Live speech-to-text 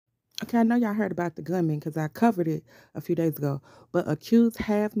Okay, I know y'all heard about the gunman because I covered it a few days ago. But accused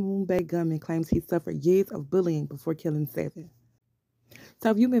Half Moon Bay gunman claims he suffered years of bullying before killing 7.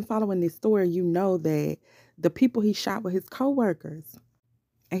 So if you've been following this story, you know that the people he shot were his coworkers.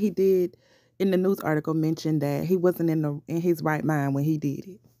 And he did, in the news article, mention that he wasn't in his right mind when he did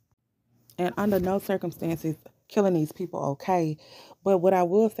it. And under no circumstances killing these people okay. But what I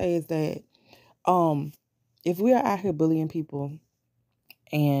will say is that um if we are out here bullying people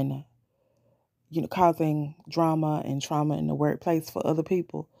and causing drama and trauma in the workplace for other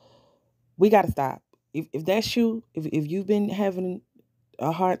people, we got to stop. If that's you, if you've been having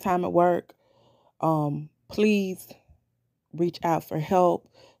a hard time at work, please reach out for help.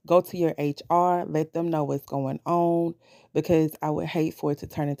 Go to your HR, let them know what's going on, because I would hate for it to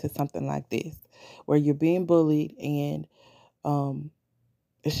turn into something like this where you're being bullied and um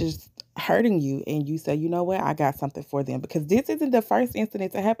it's just hurting you, and you say, you know what, I got something for them, because this isn't the first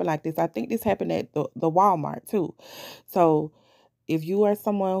incident to happen like this. I think this happened at the Walmart too. So if you are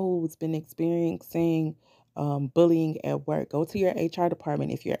someone who's been experiencing bullying at work, go to your HR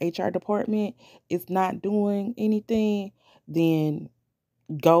department. If your HR department is not doing anything, then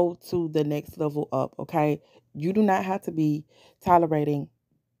go to the next level up, okay? You do not have to be tolerating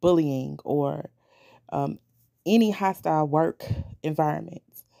bullying or um, any hostile work environments.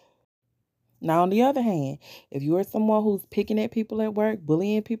 Now, on the other hand, if you are someone who's picking at people at work,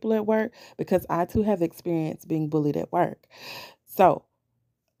 bullying people at work, because I too have experienced being bullied at work. So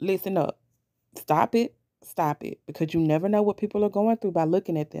listen up. Stop it. Stop it. Because you never know what people are going through by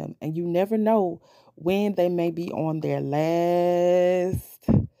looking at them. And you never know when they may be on their last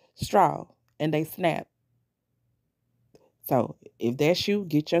straw and they snap. So if that's you,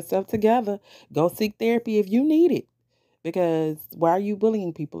 get yourself together. Go seek therapy if you need it. Because why are you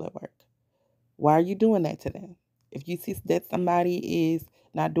bullying people at work? Why are you doing that to them? If you see that somebody is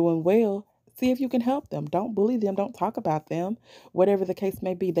not doing well, see if you can help them. Don't bully them. Don't talk about them. Whatever the case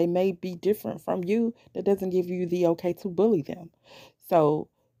may be, they may be different from you. That doesn't give you the okay to bully them. So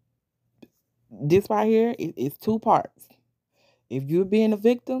this right here is two parts. If you're being a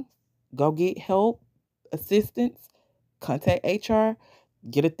victim, go get help, assistance, contact HR,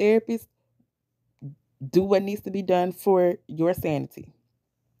 get a therapist, do what needs to be done for your sanity.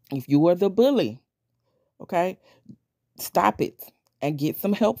 If you are the bully, okay, stop it and get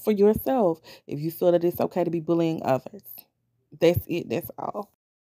some help for yourself if you feel that it's okay to be bullying others. That's it. That's all.